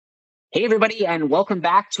Hey, everybody, and welcome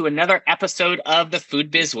back to another episode of the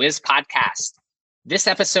Food Biz Wiz podcast. This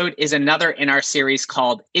episode is another in our series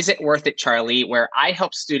called Is It Worth It, Charlie?, where I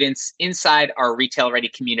help students inside our retail ready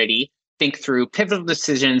community think through pivotal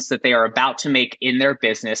decisions that they are about to make in their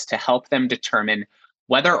business to help them determine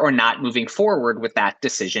whether or not moving forward with that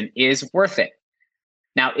decision is worth it.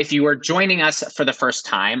 Now, if you are joining us for the first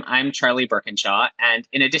time, I'm Charlie Birkinshaw, and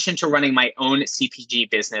in addition to running my own CPG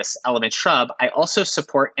business, Element Shrub, I also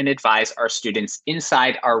support and advise our students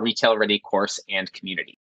inside our Retail Ready course and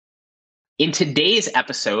community. In today's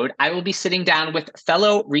episode, I will be sitting down with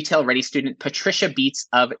fellow Retail Ready student Patricia Beets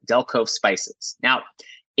of Delcove Spices. Now,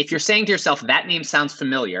 if you're saying to yourself, that name sounds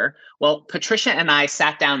familiar, well, Patricia and I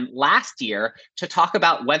sat down last year to talk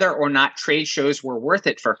about whether or not trade shows were worth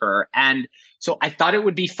it for her. And so I thought it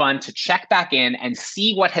would be fun to check back in and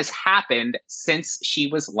see what has happened since she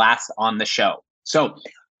was last on the show. So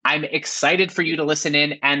I'm excited for you to listen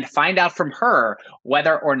in and find out from her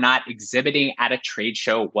whether or not exhibiting at a trade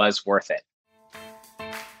show was worth it.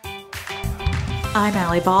 I'm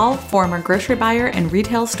Allie Ball, former grocery buyer and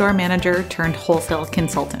retail store manager turned wholesale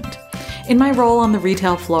consultant. In my role on the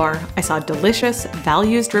retail floor, I saw delicious,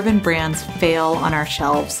 values-driven brands fail on our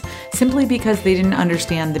shelves simply because they didn't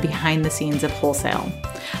understand the behind the scenes of wholesale.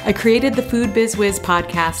 I created the Food Biz Wiz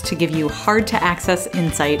podcast to give you hard-to-access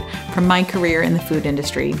insight from my career in the food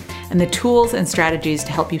industry and the tools and strategies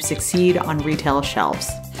to help you succeed on retail shelves.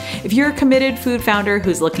 If you're a committed food founder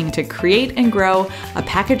who's looking to create and grow a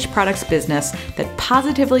packaged products business that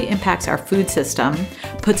positively impacts our food system,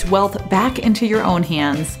 puts wealth back into your own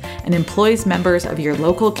hands, and employs members of your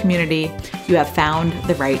local community, you have found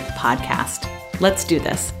the right podcast. Let's do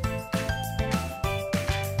this.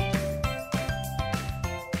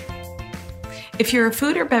 If you're a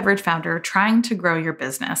food or beverage founder trying to grow your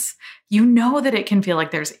business, you know that it can feel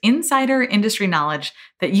like there's insider industry knowledge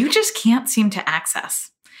that you just can't seem to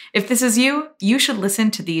access. If this is you, you should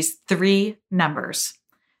listen to these three numbers: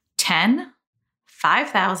 10,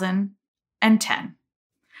 5,000, and 10.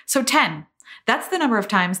 So 10, that's the number of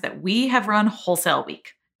times that we have run Wholesale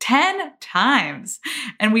Week. 10 times.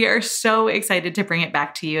 And we are so excited to bring it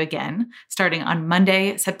back to you again, starting on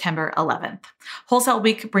Monday, September 11th. Wholesale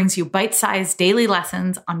Week brings you bite-sized daily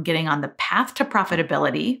lessons on getting on the path to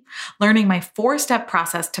profitability, learning my 4-step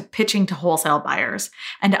process to pitching to wholesale buyers,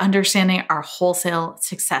 and understanding our wholesale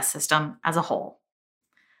success system as a whole.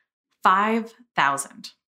 5,000.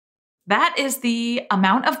 That is the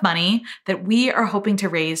amount of money that we are hoping to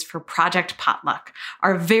raise for Project Potluck,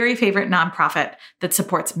 our very favorite nonprofit that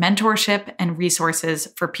supports mentorship and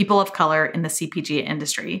resources for people of color in the CPG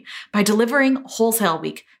industry by delivering Wholesale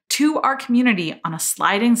Week to our community on a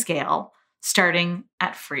sliding scale, starting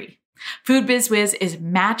at free. Food Biz Wiz is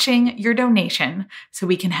matching your donation so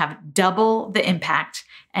we can have double the impact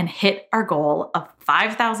and hit our goal of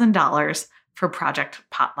 $5,000 for Project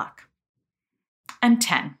Potluck. And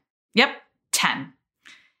 10. Yep, 10.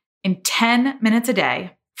 In 10 minutes a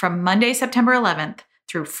day, from Monday, September 11th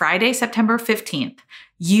through Friday, September 15th,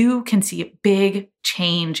 you can see a big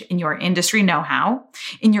change in your industry know-how,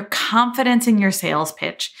 in your confidence in your sales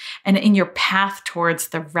pitch, and in your path towards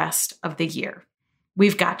the rest of the year.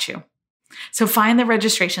 We've got you. So find the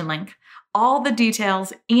registration link, all the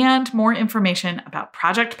details, and more information about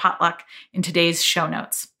Project Potluck in today's show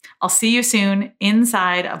notes. I'll see you soon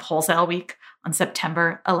inside of Wholesale Week on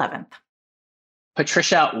September 11th.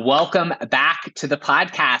 Patricia, welcome back to the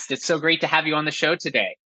podcast. It's so great to have you on the show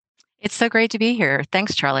today. It's so great to be here.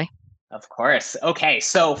 Thanks, Charlie. Of course. Okay,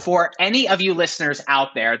 so for any of you listeners out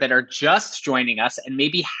there that are just joining us and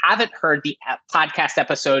maybe haven't heard the podcast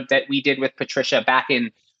episode that we did with Patricia back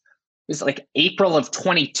in, it was like April of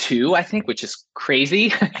 22, I think, which is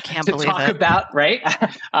crazy I can't to believe talk it. about, right?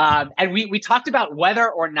 And we talked about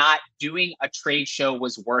whether or not doing a trade show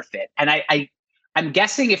was worth it. And I'm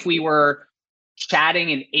guessing if we were chatting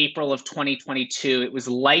in April of 2022, it was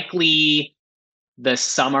likely the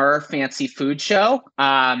summer fancy food show.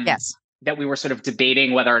 Yes. That we were sort of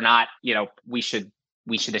debating whether or not, we should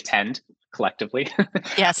attend collectively.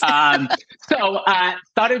 Yes. So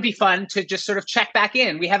thought it would be fun to just sort of check back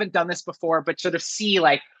in. We haven't done this before, but sort of see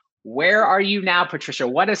like, where are you now, Patricia?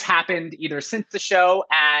 What has happened either since the show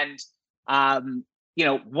and,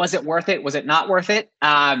 was it worth it? Was it not worth it?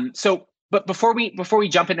 But before we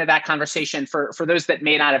jump into that conversation, for those that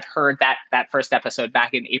may not have heard that first episode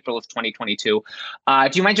back in April of 2022, do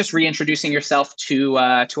you mind just reintroducing yourself to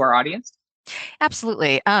our audience?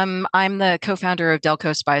 Absolutely. I'm the co-founder of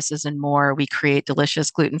Delco Spices and More. We create delicious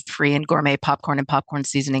gluten-free and gourmet popcorn and popcorn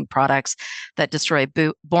seasoning products that destroy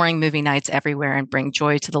boring movie nights everywhere and bring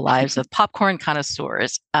joy to the lives of popcorn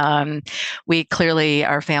connoisseurs. We clearly,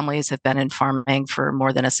 our families have been in farming for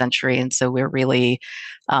more than a century, and so we're really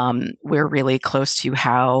close to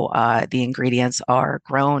how the ingredients are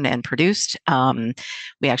grown and produced.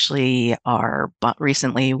 We actually are, but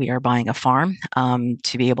recently we are buying a farm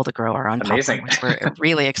to be able to grow our own Amazing. popcorn, which we're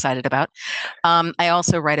really excited about. I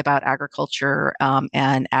also write about agriculture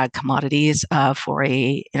and ag commodities for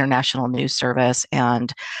a international news service,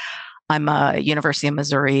 and I'm a University of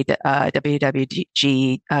Missouri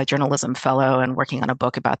WWG journalism fellow and working on a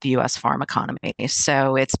book about the U.S. farm economy.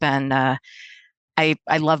 So it's been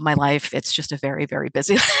I love my life. It's just a very, very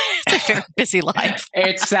busy, it's a very busy life.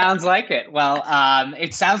 It sounds like it. Well,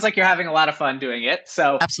 it sounds like you're having a lot of fun doing it.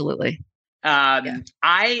 So Absolutely. Yeah.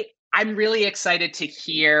 I'm really excited to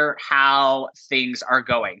hear how things are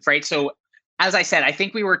going, right? So as I said, I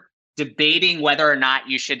think we were debating whether or not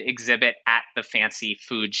you should exhibit at the Fancy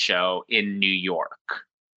Food Show in New York,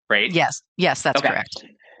 right? Yes, that's correct.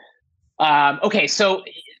 Okay, so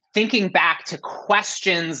thinking back to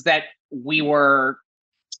questions that we were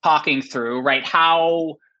talking through, right?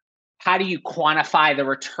 How do you quantify the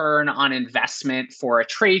return on investment for a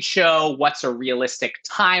trade show? What's a realistic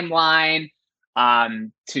timeline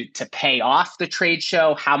to pay off the trade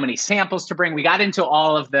show? How many samples to bring? We got into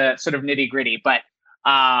all of the sort of nitty gritty, but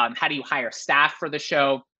how do you hire staff for the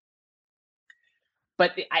show?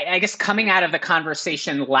 But I guess coming out of the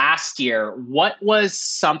conversation last year, what was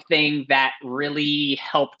something that really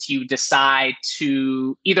helped you decide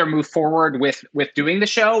to either move forward with doing the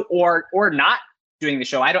show or not doing the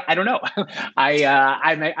show? I don't know.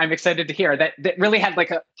 I'm excited to hear that really had like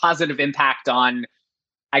a positive impact on,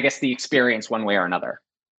 I guess, the experience one way or another.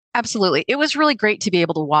 Absolutely. It was really great to be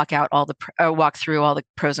able to walk through all the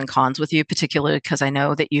pros and cons with you, particularly because I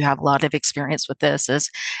know that you have a lot of experience with this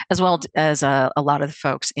as well as a lot of the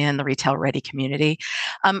folks in the retail ready community.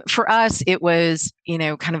 For us, it was,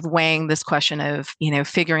 kind of weighing this question of,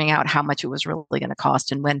 figuring out how much it was really going to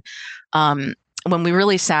cost. And when we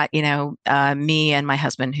really sat, me and my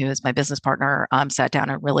husband, who is my business partner, sat down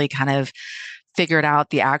and really kind of figured out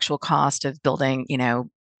the actual cost of building,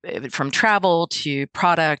 from travel to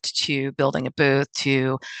product to building a booth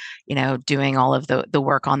to, doing all of the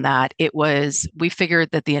work on that. We figured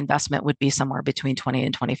that the investment would be somewhere between $20,000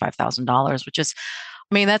 and $25,000, which is,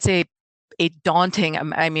 that's a daunting,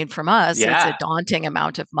 from us, It's a daunting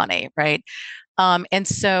amount of money, right? And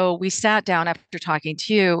so we sat down after talking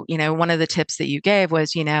to you, one of the tips that you gave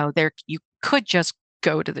was, you could just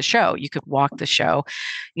go to the show. You could walk the show.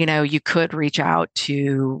 You could reach out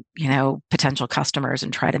to, potential customers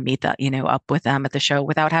and try to meet that, up with them at the show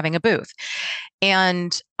without having a booth.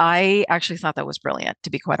 And I actually thought that was brilliant, to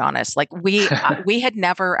be quite honest. Like we had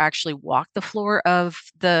never actually walked the floor of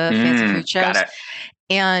the fancy food shows.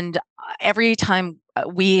 And every time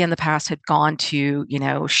we in the past had gone to,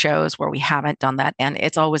 shows where we haven't done that, and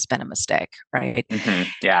it's always been a mistake, right? Mm-hmm.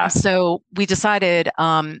 Yeah. So we decided,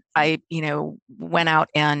 I, went out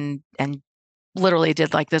and literally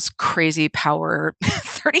did like this crazy power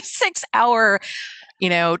 36-hour,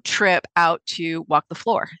 trip out to walk the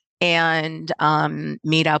floor and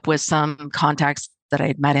meet up with some contacts that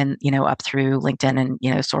I'd met in, up through LinkedIn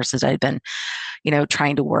and, sources I'd been,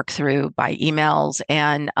 trying to work through by emails,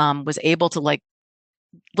 and was able to like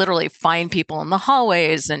literally find people in the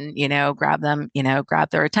hallways and, grab them, grab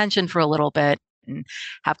their attention for a little bit and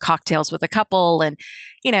have cocktails with a couple. And,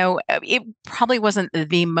 it probably wasn't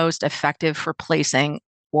the most effective for placing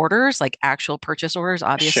orders, like actual purchase orders,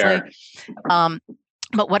 obviously. Sure.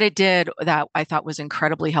 But what it did that I thought was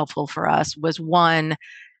incredibly helpful for us was, one,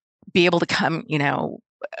 be able to come,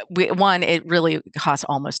 it really cost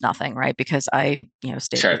almost nothing, right? Because I,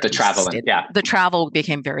 stayed. Sure, the travel, yeah. The travel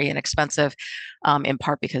became very inexpensive, in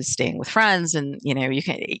part because staying with friends, and you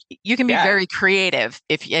can be very creative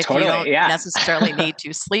if totally, you don't necessarily need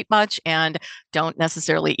to sleep much and don't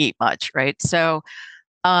necessarily eat much, right? So,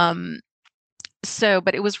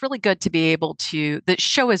 but it was really good to be able to. The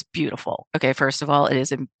show is beautiful. Okay, first of all, it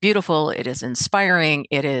is beautiful. It is inspiring.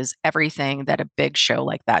 It is everything that a big show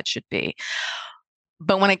like that should be.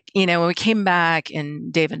 But when we came back,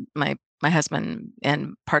 and David, my husband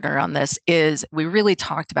and partner on this, we really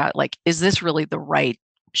talked about, like, is this really the right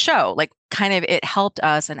show? Like, kind of, it helped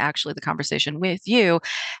us, and actually the conversation with you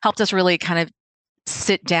helped us really kind of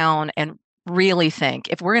sit down and really think,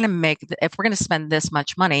 if we're going to spend this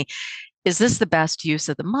much money, is this the best use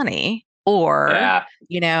of the money? Or,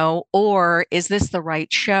 Yeah. or is this the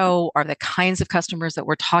right show? Are the kinds of customers that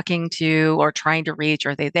we're talking to or trying to reach,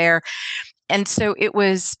 are they there? And so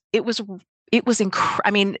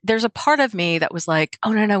I mean, there's a part of me that was like,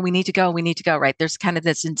 oh, no, we need to go, right? There's kind of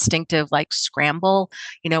this instinctive like scramble,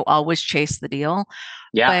 always chase the deal.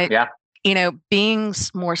 Yeah. But, Yeah. being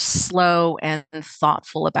more slow and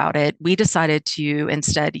thoughtful about it, we decided to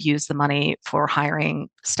instead use the money for hiring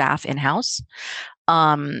staff in-house,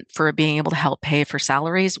 for being able to help pay for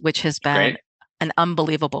salaries, which has been Great. an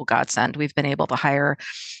unbelievable godsend. We've been able to hire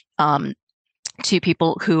two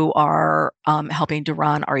people who are helping to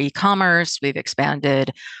run our e-commerce. We've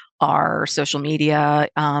expanded our social media.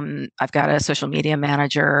 I've got a social media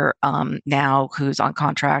manager now who's on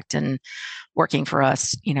contract and working for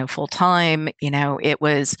us, full time.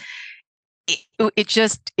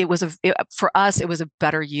 For us, it was a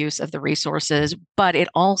better use of the resources, but it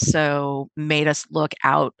also made us look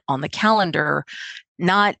out on the calendar,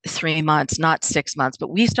 not 3 months, not 6 months, but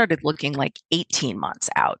we started looking like 18 months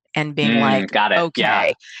out and being like, got it.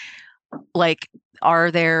 okay, like,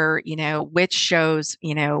 are there, which shows,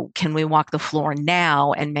 can we walk the floor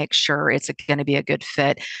now and make sure it's going to be a good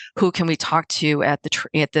fit? Who can we talk to at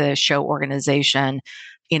the show organization,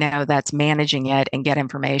 that's managing it, and get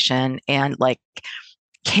information? And like,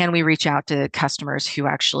 can we reach out to customers who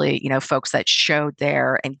actually, folks that showed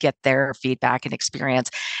there and get their feedback and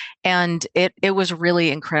experience? And it was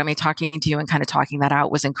really incredible. I mean, talking to you and kind of talking that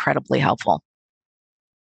out was incredibly helpful.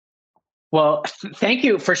 Well, thank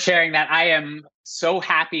you for sharing that. I am so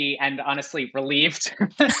happy and honestly relieved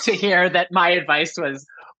to hear that my advice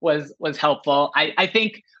was helpful. I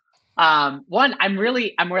think one, I'm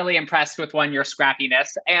really impressed with your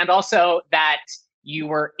scrappiness, and also that you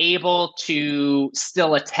were able to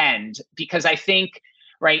still attend, because I think,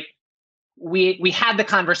 right, we had the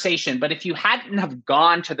conversation, but if you hadn't have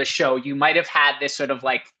gone to the show, you might have had this sort of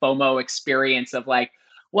like FOMO experience of like,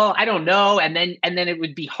 well, I don't know, and then it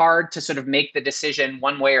would be hard to sort of make the decision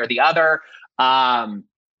one way or the other.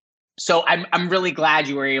 So I'm really glad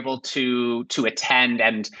you were able to attend,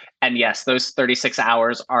 and yes, those 36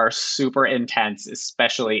 hours are super intense,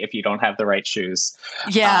 especially if you don't have the right shoes.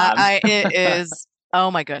 Yeah, it is. Oh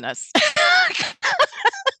my goodness.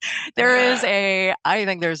 I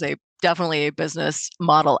think there's definitely a business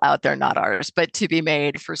model out there, not ours, but to be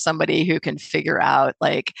made for somebody who can figure out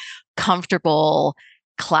like comfortable,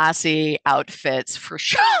 classy outfits for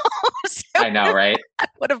shows. I know, right? I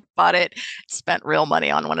would have bought it, spent real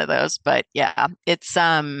money on one of those. But yeah, it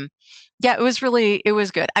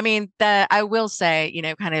was good. I mean, I will say,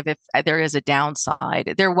 kind of, if there is a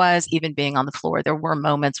downside, there was, even being on the floor, there were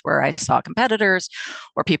moments where I saw competitors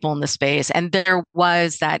or people in the space, and there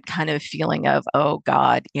was that kind of feeling of, oh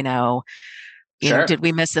God, Sure. Did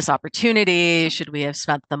we miss this opportunity? Should we have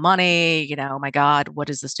spent the money? Oh my God, what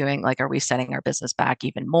is this doing? Like, are we setting our business back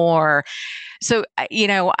even more? So,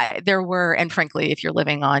 there were, and frankly, if you're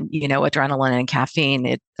living on, adrenaline and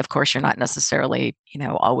caffeine, of course, you're not necessarily,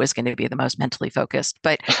 always going to be the most mentally focused.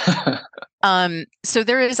 But so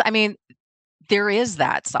there is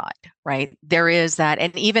that side, right? There is that.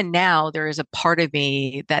 And even now, there is a part of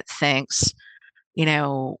me that thinks,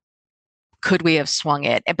 could we have swung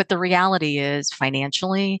it? But the reality is,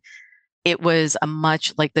 financially, it was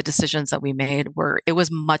the decisions that we made it was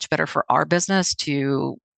much better for our business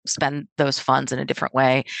to spend those funds in a different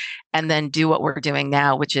way and then do what we're doing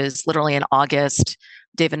now, which is literally in August,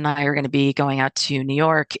 David and I are going to be going out to New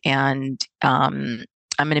York, and I'm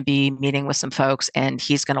going to be meeting with some folks, and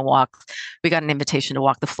we got an invitation to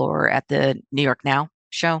walk the floor at the New York Now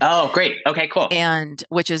show. Oh, great. Okay, cool. And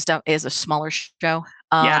which is a smaller show.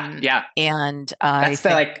 Yeah. And that's the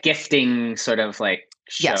like gifting sort of like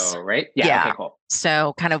show, yes. Right? Yeah. Okay, cool.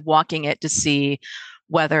 So kind of walking it to see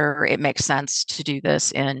whether it makes sense to do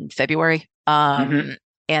this in February. And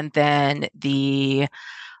then the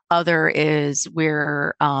other is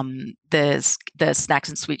where the Snacks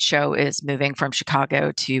and Sweets show is moving from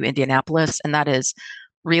Chicago to Indianapolis, and that is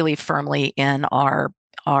really firmly in our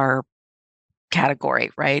category,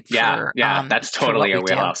 right? Yeah, that's totally a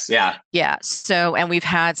wheelhouse. Yeah. So, and we've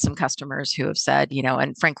had some customers who have said,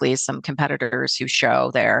 and frankly, some competitors who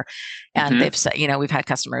show there, and they've said, we've had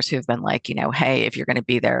customers who have been like, hey, if you're going to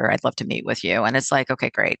be there, I'd love to meet with you. And it's like, okay,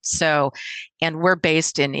 great. So, and we're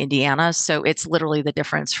based in Indiana, so it's literally the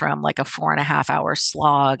difference from like a 4.5-hour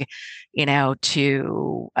slog,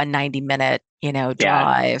 to a 90-minute, drive.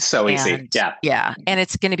 Yeah, so easy. Yeah. And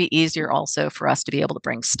it's going to be easier also for us to be able to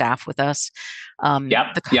bring staff with us.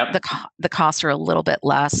 The costs are a little bit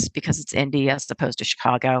less because it's Indy as opposed to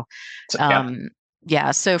Chicago.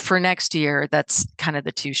 So for next year, that's kind of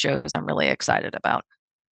the two shows I'm really excited about.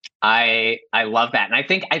 I love that. And I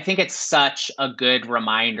think it's such a good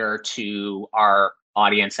reminder to our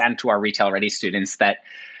audience and to our retail ready students that,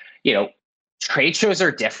 you know, trade shows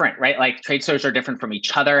are different, right? Like trade shows are different from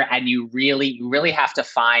each other. And you really have to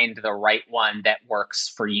find the right one that works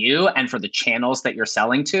for you and for the channels that you're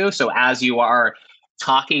selling to. So as you are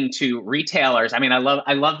talking to retailers, I mean, I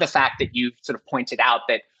love the fact that you sort of pointed out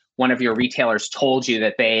that one of your retailers told you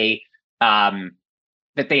um,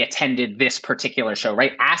 that they attended this particular show,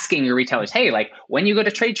 right? Asking your retailers, hey, like when you go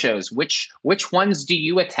to trade shows, which ones do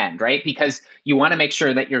you attend, right? Because you want to make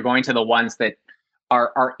sure that you're going to the ones that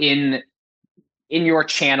are in your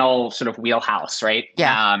channel sort of wheelhouse, right?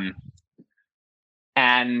 Yeah.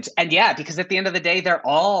 And yeah, because at the end of the day, they're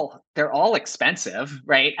all expensive,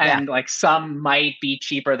 right? Yeah. And like some might be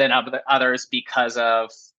cheaper than others because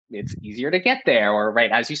of it's easier to get there, or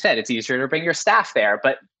right, as you said, it's easier to bring your staff there.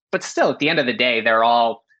 But still, at the end of the day, they're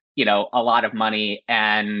all, a lot of money.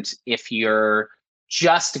 And if you're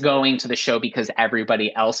just going to the show because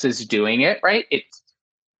everybody else is doing it, right?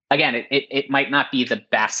 It might not be the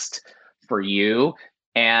best for you.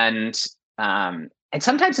 And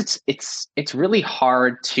sometimes it's really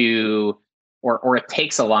hard to, or it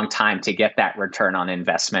takes a long time to get that return on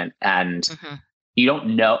investment. And Mm-hmm. you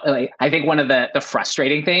don't know, like, I think one of the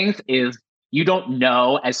frustrating things is you don't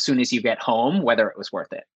know as soon as you get home whether it was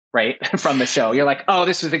worth it, right? From the show. You're like, oh,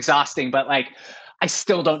 this was exhausting, but like, I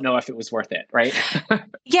still don't know if it was worth it, right?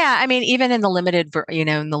 Yeah, I mean, even in the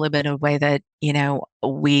in the limited way that,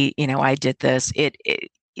 I did this,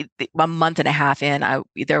 a month and a half in,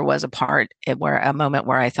 there was a moment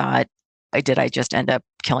where I thought, I just end up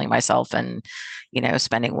killing myself and,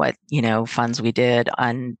 spending what, funds we did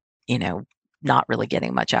on, not really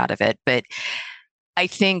getting much out of it. But I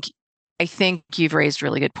think, you've raised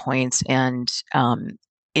really good points, and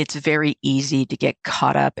it's very easy to get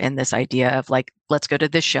caught up in this idea of like, let's go to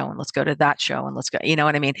this show and let's go to that show and let's go, you know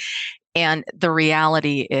what I mean? And the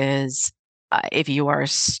reality is, if you are a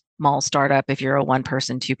small startup, if you're a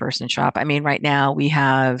 1-person, 2-person shop, I mean, right now we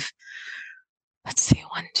have, let's see,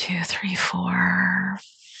 1, 2, 3, 4,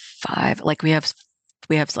 5, like we have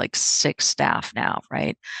like 6 staff now,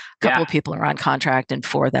 right? A couple Yeah. of people are on contract and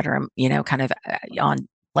 4 that are, kind of on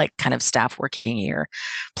like kind of staff working here,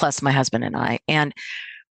 plus my husband and I. And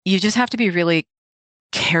you just have to be really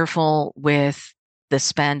careful with the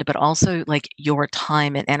spend, but also like your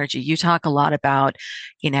time and energy. You talk a lot about,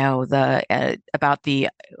 about the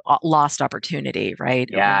lost opportunity, right?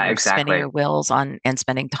 Yeah, When you're spending exactly. your wills on and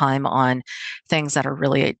spending time on things that are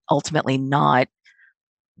really ultimately not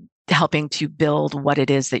helping to build what it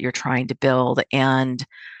is that you're trying to build. And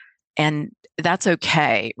that's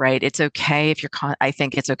okay, right? It's okay if I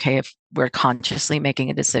think it's okay if we're consciously making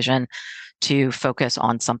a decision to focus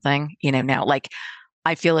on something, now, like,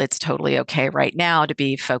 I feel it's totally okay right now to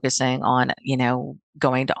be focusing on,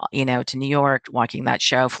 going to, to New York, walking that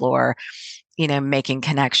show floor, making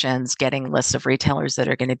connections, getting lists of retailers that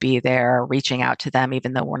are going to be there, reaching out to them,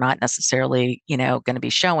 even though we're not necessarily, going to be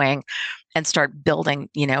showing, and start building,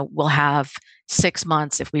 we'll have 6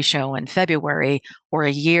 months if we show in February, or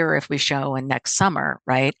a year if we show in next summer,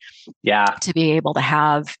 right? Yeah. To be able to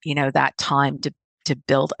have, that time to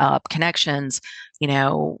build up connections,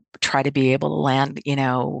 try to be able to land,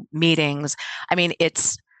 meetings. I mean,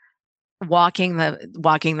 it's walking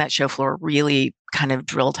that show floor really kind of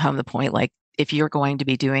drilled home the point, like, if you're going to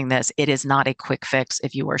be doing this, it is not a quick fix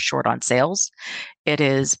if you are short on sales. It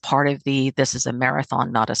is part of this is a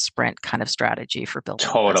marathon, not a sprint kind of strategy for building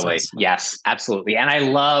a Totally. business. Yes, absolutely. And I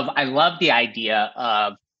love the idea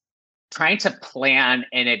of trying to plan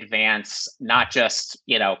in advance, not just,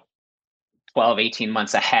 12, 18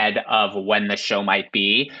 months ahead of when the show might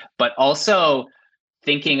be, but also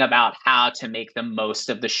thinking about how to make the most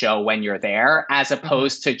of the show when you're there, as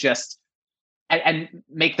opposed to just and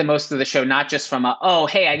make the most of the show, not just from oh,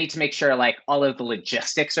 hey, I need to make sure like all of the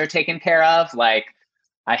logistics are taken care of. Like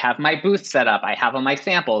I have my booth set up, I have all my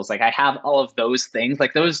samples, like I have all of those things.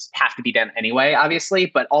 Like those have to be done anyway, obviously,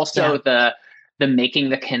 but also the making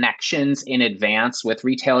the connections in advance with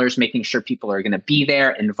retailers, making sure people are going to be there,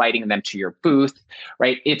 inviting them to your booth,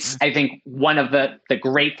 right? It's, I think, one of the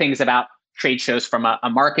great things about trade shows from a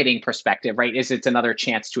marketing perspective, right, is it's another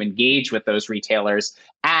chance to engage with those retailers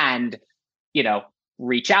and,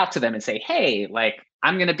 reach out to them and say, hey, like,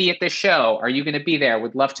 I'm going to be at this show. Are you going to be there?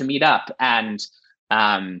 Would love to meet up. And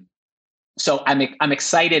so I'm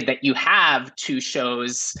excited that you have 2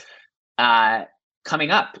 shows coming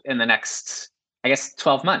up in the next, I guess,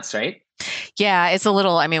 12 months, right? Yeah, it's a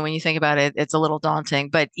little, I mean, when you think about it, it's a little daunting,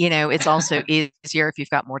 but it's also easier if you've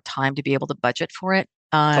got more time to be able to budget for it.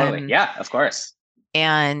 Totally. Yeah, of course.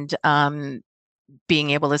 And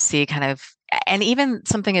being able to see kind of, and even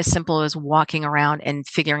something as simple as walking around and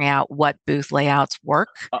figuring out what booth layouts work.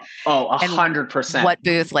 Oh, and 100%. what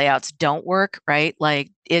booth layouts don't work, right?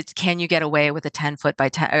 Like can you get away with a 10 foot by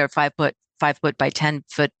 10 or 5 foot by 10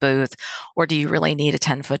 foot booth? Or do you really need a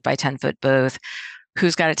 10 foot by 10 foot booth?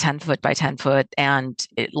 Who's got a 10 foot by 10 foot and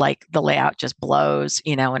like the layout just blows,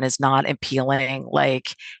 and is not appealing?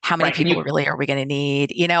 Like how many people really are we going to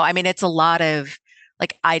need? I mean, it's a lot of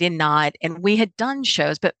like, I did not, and we had done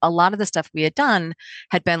shows, but a lot of the stuff we had done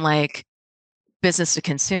had been like business to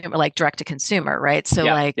consumer, like direct to consumer, right? So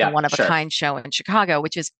like the one of a kind show in Chicago,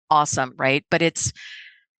 which is awesome, right? But it's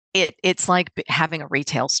like having a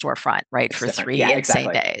retail storefront, right? For 3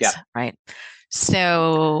 insane days, right?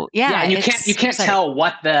 So and you can't tell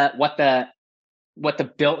what the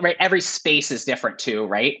build, right? Every space is different too,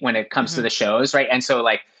 right? When it comes to the shows, right? And so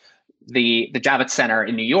like the Javits Center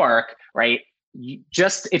in New York, right?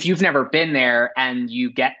 If you've never been there and you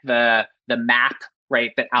get the map,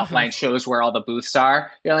 right, that outlines shows where all the booths are,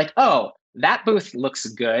 you're like, oh, that booth looks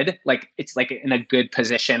good. Like it's like in a good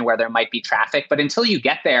position where there might be traffic. But until you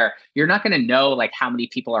get there, you're not going to know like how many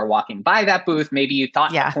people are walking by that booth. Maybe you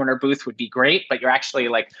thought the corner booth would be great, but you're actually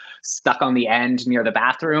like stuck on the end near the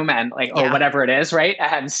bathroom and like, or whatever it is, right?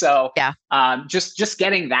 And so just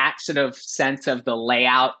getting that sort of sense of the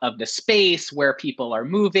layout of the space, where people are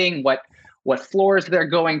moving, what floors they're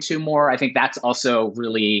going to more. I think that's also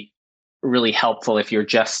really, really helpful if you're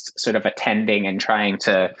just sort of attending and trying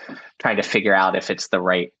to figure out if it's the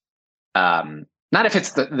right, not if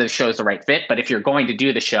it's the show's the right fit, but if you're going to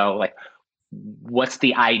do the show, like what's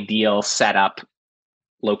the ideal setup,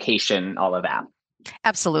 location, all of that.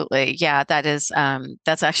 Absolutely. Yeah, that is,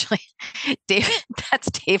 that's actually David,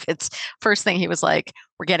 that's David's first thing. He was like,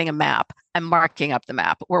 we're getting a map. I'm marking up the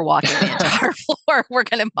map. We're walking the entire floor. We're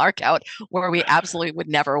going to mark out where we absolutely would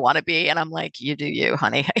never want to be. And I'm like, you do you,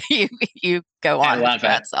 honey. you go on with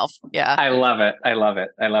that self. Yeah. I love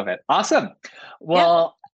it. Awesome.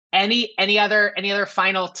 Well, any other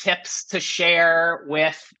final tips to share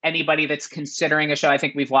with anybody that's considering a show? I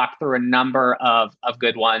think we've walked through a number of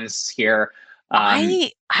good ones here. I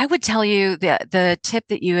would tell you the tip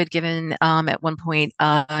that you had given at one point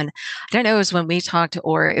on, I don't know, it was when we talked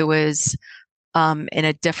or it was in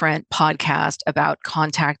a different podcast about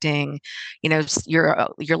contacting, your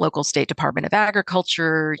local state Department of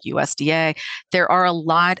Agriculture, USDA. There are a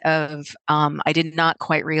lot of, I did not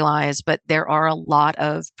quite realize, but there are a lot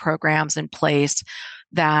of programs in place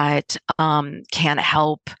that can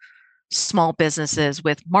help small businesses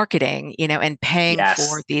with marketing, and paying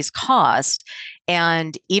for these costs.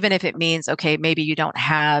 And even if it means, okay, maybe you don't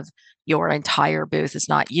have your entire booth is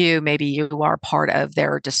not you, maybe you are part of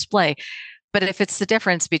their display. But if it's the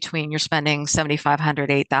difference between you're spending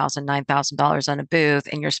 $7,500, $8,000, $9,000 on a booth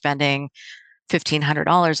and you're spending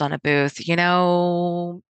 $1,500 on a booth,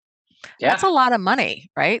 that's a lot of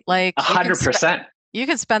money, right? Like 100%. You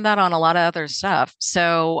can spend that on a lot of other stuff.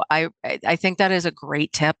 So I think that is a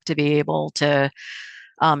great tip to be able to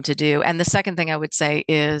do. And the second thing I would say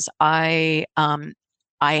is I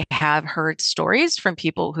have heard stories from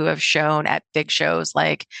people who have shown at big shows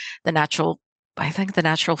like the Natural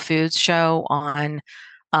Foods show on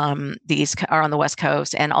the East or on the West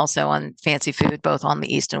Coast, and also on Fancy Food, both on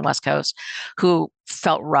the East and West Coast, who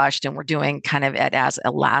felt rushed and were doing kind of it as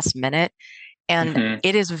a last minute. And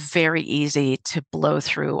it is very easy to blow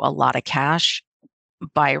through a lot of cash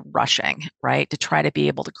by rushing, right? To try to be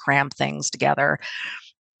able to cram things together.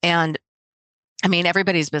 And I mean,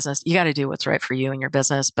 everybody's business, you got to do what's right for you and your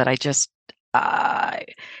business. But I've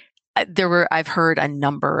heard a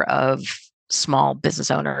number of small business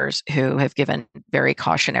owners who have given very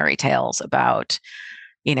cautionary tales about,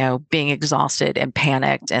 being exhausted and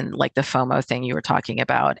panicked and like the FOMO thing you were talking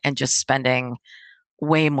about, and just spending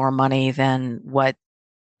way more money than what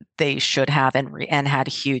they should have, and had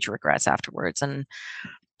huge regrets afterwards. And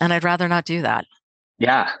I'd rather not do that.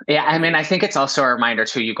 Yeah. I mean, I think it's also a reminder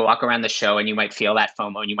too. You go walk around the show and you might feel that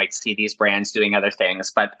FOMO and you might see these brands doing other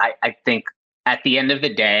things. But I think at the end of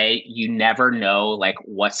the day, you never know like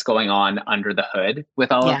what's going on under the hood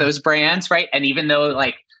with all of those brands, right? And even though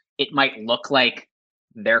like it might look like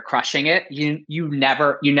they're crushing it, you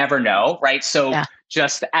never know, right? So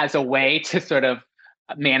just as a way to sort of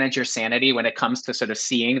manage your sanity when it comes to sort of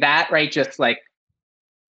seeing that, right? Just like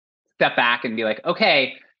step back and be like,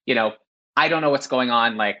 okay, I don't know what's going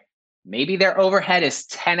on. Like maybe their overhead is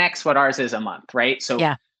 10x what ours is a month, right? So,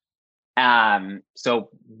 so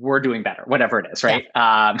we're doing better, whatever it is, right?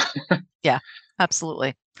 Yeah,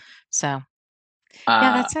 absolutely. So,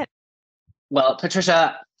 that's it. Well,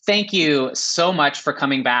 Patricia, thank you so much for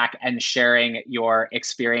coming back and sharing your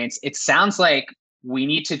experience. It sounds like we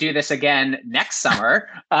need to do this again next summer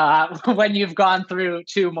when you've gone through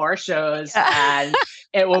 2 more shows, and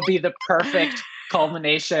it will be the perfect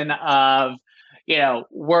culmination of,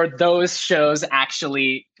 were those shows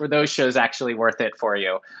actually worth it for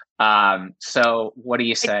you? So what do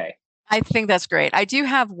you say? I think that's great. I do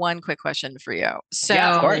have one quick question for you. So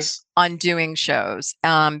yeah, of course. On doing shows,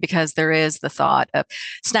 because there is the thought of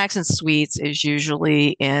snacks and sweets is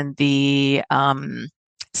usually in the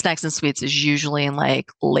like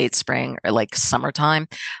late spring or like summertime.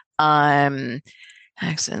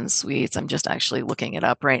 Snacks and sweets. I'm just actually looking it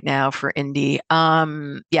up right now for Indy.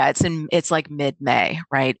 Yeah, it's like mid-May,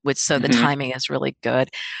 right? So the timing is really good.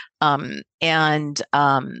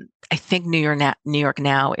 I think New York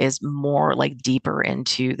now is more like deeper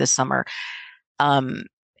into the summer. And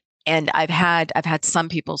I've had some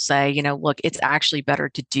people say, look, it's actually better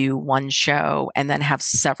to do one show and then have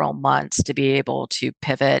several months to be able to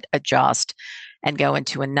pivot, adjust, and go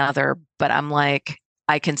into another. But I'm like,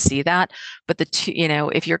 I can see that. But the two,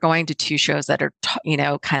 if you're going to 2 shows that are,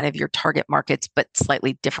 kind of your target markets, but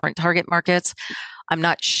slightly different target markets, I'm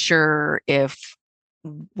not sure if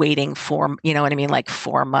waiting for, like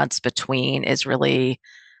 4 months between is really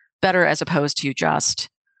better as opposed to just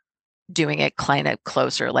doing it kind of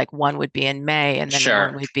closer. Like one would be in May and then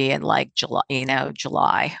one would be in like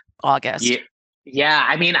July, August. Yeah.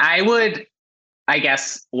 I mean, I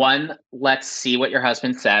guess let's see what your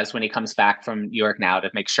husband says when he comes back from New York Now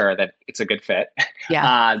to make sure that it's a good fit.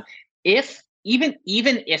 Yeah. If even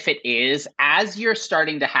if it is, as you're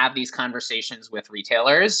starting to have these conversations with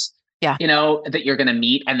retailers, that you're going to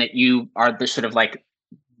meet and that you are the sort of like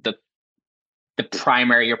the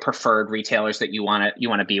primary or preferred retailers that you want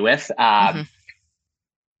to be with.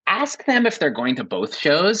 Ask them if they're going to both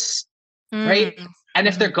shows, right? And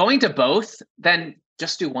if they're going to both, then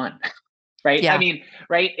just do one. Right. Yeah. I mean,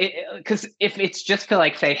 right. Because if it's just to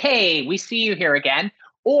like say, hey, we see you here again.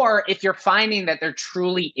 Or if you're finding that there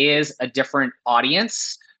truly is a different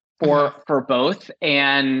audience for both,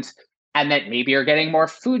 and that maybe you're getting more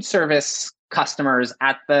food service customers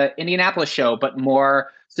at the Indianapolis show, but more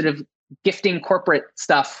sort of gifting corporate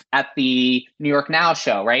stuff at the New York Now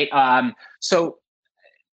show. Right. So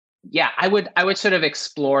yeah, I would sort of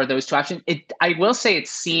explore those 2 options. I will say it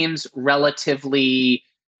seems relatively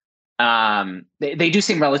they do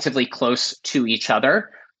seem relatively close to each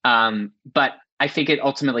other. But I think it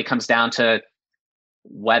ultimately comes down to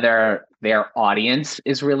whether their audience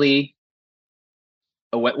is really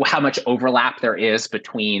how much overlap there is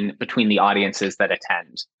between the audiences that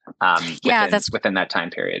attend within that time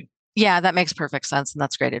period. Yeah, that makes perfect sense. And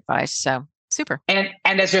that's great advice. So super. And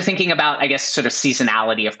as you're thinking about, I guess, sort of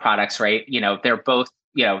seasonality of products, right? They're both,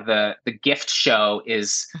 the gift show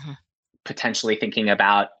is potentially thinking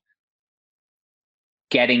about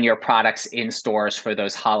getting your products in stores for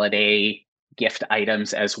those holiday gift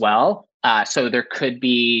items as well. So there could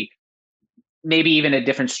be maybe even a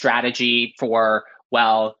different strategy for,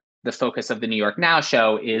 the focus of the New York Now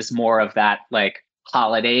show is more of that like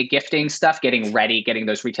holiday gifting stuff, getting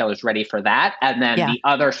those retailers ready for that. And then the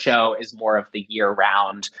other show is more of the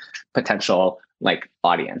year-round potential like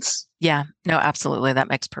audience. Yeah, no, absolutely. That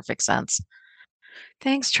makes perfect sense.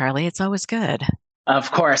 Thanks, Charlie. It's always good.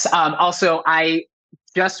 Of course. Also, I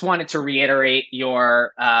just wanted to reiterate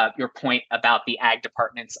your point about the ag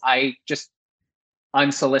departments. I just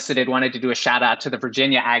unsolicited wanted to do a shout out to the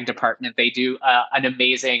Virginia Ag Department. They do an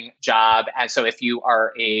amazing job. And so if you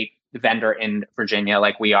are a vendor in Virginia,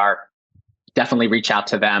 like we are, definitely reach out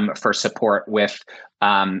to them for support with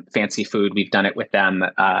fancy food. We've done it with them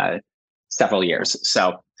several years.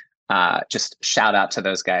 So just shout out to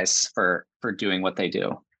those guys for doing what they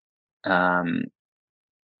do.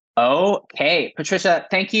 Okay, Patricia,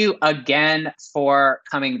 thank you again for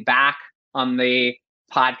coming back on the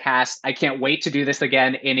podcast. I can't wait to do this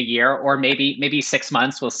again in a year or maybe 6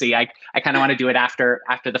 months. We'll see. I kind of want to do it after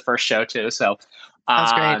the first show too. So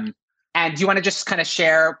that's great. And do you want to just kind of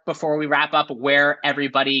share before we wrap up where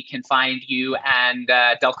everybody can find you and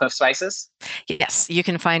Del Cove Spices? Yes, you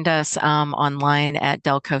can find us online at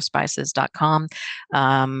delcovespices.com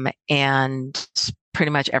and pretty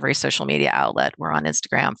much every social media outlet. We're on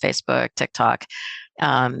Instagram, Facebook, TikTok.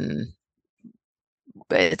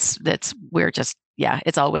 It's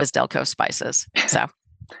always Del Cove Spices. So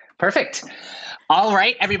perfect. All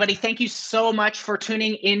right, everybody. Thank you so much for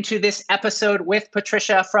tuning into this episode with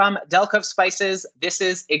Patricia from Del Cove Spices. This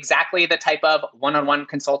is exactly the type of one-on-one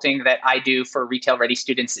consulting that I do for retail ready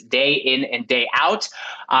students day in and day out.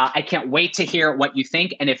 I can't wait to hear what you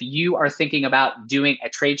think. And if you are thinking about doing a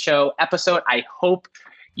trade show episode, I hope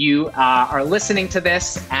you are listening to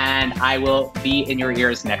this, and I will be in your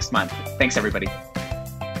ears next month. Thanks, everybody.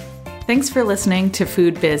 Thanks for listening to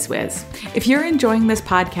Food Biz Wiz. If you're enjoying this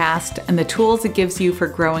podcast and the tools it gives you for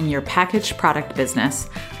growing your packaged product business,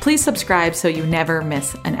 please subscribe so you never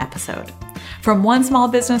miss an episode. From one small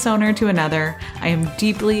business owner to another, I am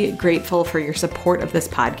deeply grateful for your support of this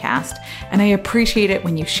podcast, and I appreciate it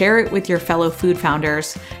when you share it with your fellow food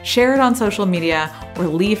founders, share it on social media, or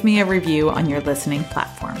leave me a review on your listening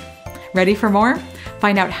platform. Ready for more?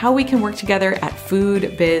 Find out how we can work together at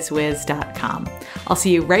foodbizwiz.com. I'll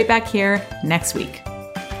see you right back here next week.